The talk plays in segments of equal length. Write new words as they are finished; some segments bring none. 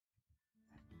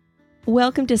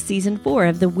Welcome to Season 4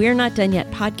 of the We're Not Done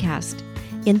Yet podcast.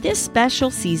 In this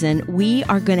special season, we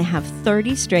are going to have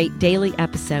 30 straight daily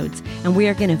episodes, and we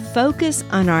are going to focus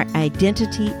on our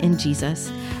identity in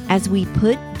Jesus. As we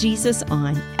put Jesus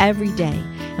on every day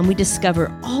and we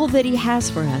discover all that He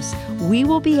has for us, we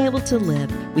will be able to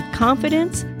live with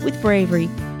confidence, with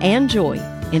bravery, and joy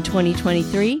in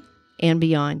 2023 and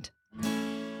beyond.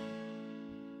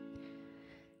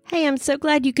 Hey, I'm so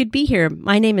glad you could be here.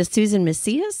 My name is Susan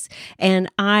Macias,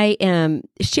 and I am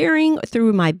sharing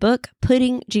through my book,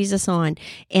 Putting Jesus On,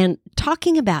 and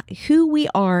talking about who we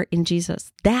are in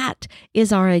Jesus. That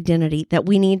is our identity that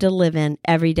we need to live in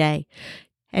every day.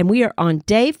 And we are on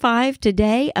day 5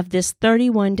 today of this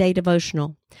 31-day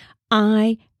devotional.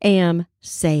 I am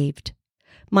saved.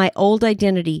 My old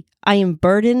identity, I am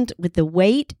burdened with the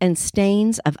weight and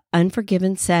stains of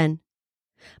unforgiven sin.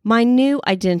 My new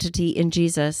identity in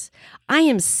Jesus, I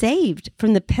am saved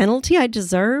from the penalty I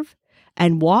deserve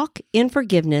and walk in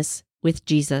forgiveness with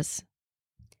Jesus.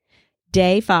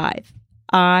 Day 5,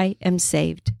 I am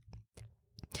saved.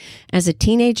 As a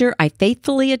teenager, I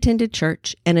faithfully attended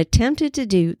church and attempted to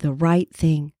do the right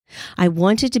thing. I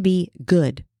wanted to be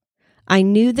good. I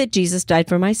knew that Jesus died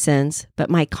for my sins, but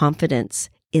my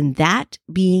confidence in that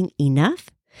being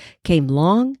enough came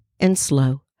long and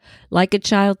slow. Like a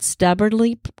child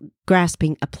stubbornly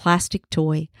grasping a plastic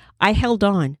toy, I held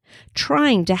on,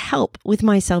 trying to help with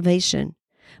my salvation.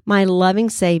 My loving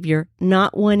Savior,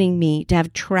 not wanting me to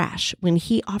have trash when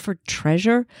He offered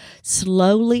treasure,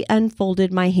 slowly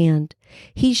unfolded my hand.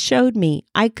 He showed me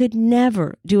I could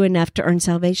never do enough to earn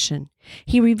salvation.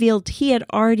 He revealed He had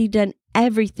already done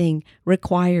everything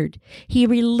required. He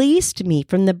released me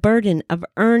from the burden of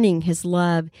earning His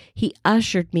love. He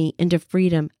ushered me into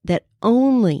freedom that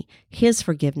only His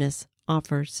forgiveness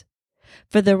offers.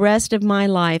 For the rest of my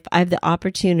life, I have the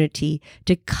opportunity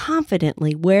to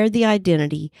confidently wear the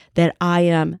identity that I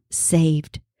am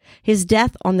saved. His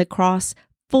death on the cross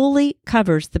fully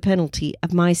covers the penalty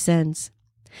of my sins.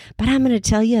 But I'm going to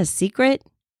tell you a secret.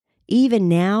 Even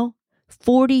now,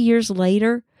 40 years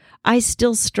later, I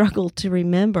still struggle to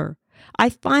remember. I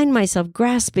find myself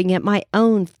grasping at my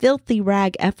own filthy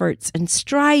rag efforts and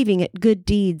striving at good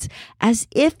deeds as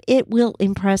if it will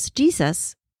impress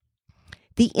Jesus.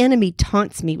 The enemy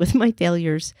taunts me with my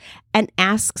failures and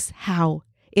asks how,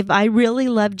 if I really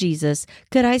love Jesus,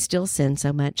 could I still sin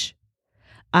so much?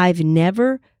 I've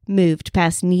never moved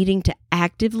past needing to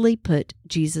actively put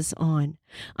Jesus on.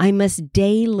 I must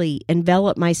daily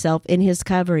envelop myself in His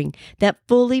covering that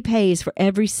fully pays for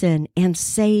every sin and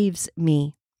saves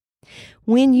me.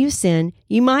 When you sin,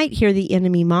 you might hear the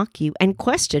enemy mock you and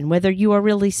question whether you are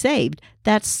really saved.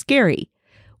 That's scary.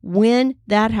 When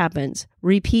that happens,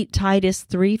 repeat Titus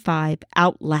 3:5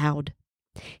 out loud.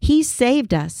 He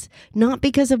saved us, not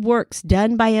because of works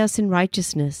done by us in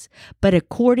righteousness, but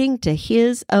according to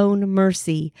His own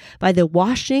mercy, by the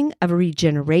washing of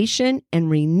regeneration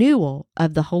and renewal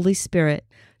of the Holy Spirit.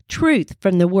 Truth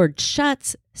from the Word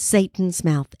shuts Satan's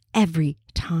mouth every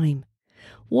time.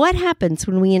 What happens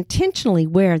when we intentionally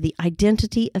wear the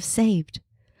identity of saved?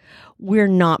 We're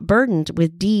not burdened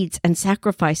with deeds and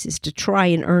sacrifices to try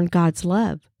and earn God's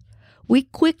love. We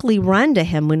quickly run to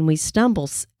Him when we stumble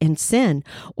and sin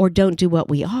or don't do what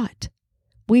we ought.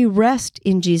 We rest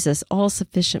in Jesus'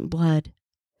 all-sufficient blood.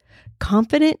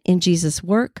 Confident in Jesus'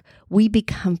 work, we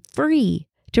become free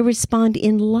to respond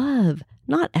in love,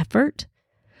 not effort.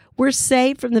 We're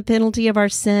saved from the penalty of our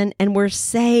sin, and we're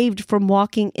saved from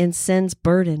walking in sin's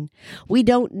burden. We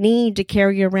don't need to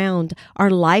carry around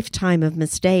our lifetime of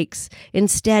mistakes.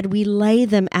 Instead, we lay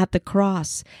them at the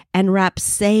cross and wrap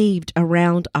saved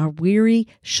around our weary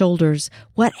shoulders.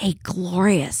 What a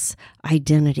glorious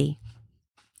identity.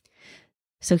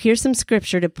 So here's some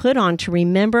scripture to put on to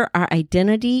remember our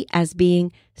identity as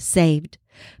being saved.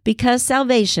 Because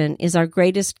salvation is our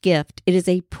greatest gift, it is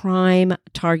a prime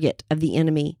target of the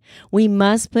enemy. We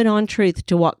must put on truth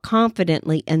to walk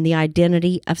confidently in the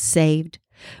identity of saved.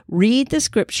 Read the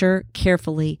scripture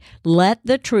carefully. Let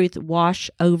the truth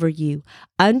wash over you.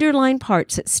 Underline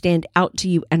parts that stand out to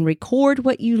you and record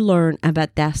what you learn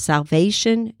about the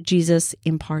salvation Jesus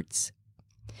imparts.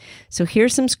 So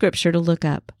here's some scripture to look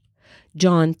up.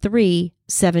 John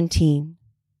 3:17,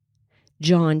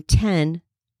 John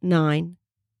 10:9,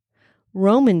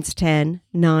 Romans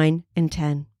 10:9 and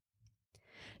 10,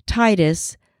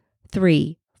 Titus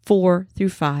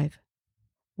 3:4-5,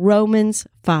 Romans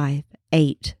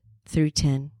 5:8 through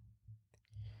 10.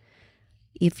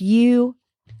 If you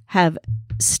have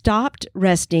stopped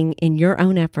resting in your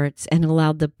own efforts and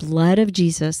allowed the blood of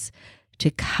Jesus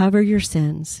to cover your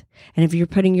sins, and if you're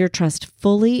putting your trust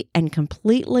fully and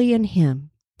completely in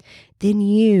Him, then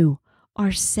you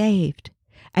are saved.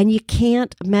 And you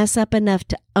can't mess up enough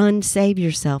to unsave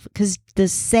yourself because the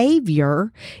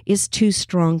Savior is too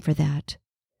strong for that.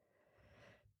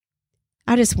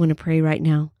 I just want to pray right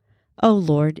now. Oh,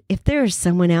 Lord, if there is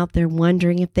someone out there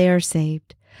wondering if they are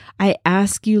saved, I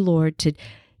ask you, Lord, to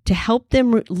help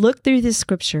them look through this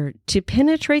scripture, to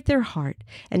penetrate their heart,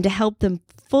 and to help them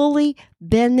fully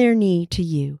bend their knee to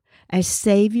you as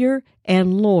Savior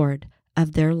and Lord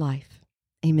of their life.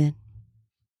 Amen.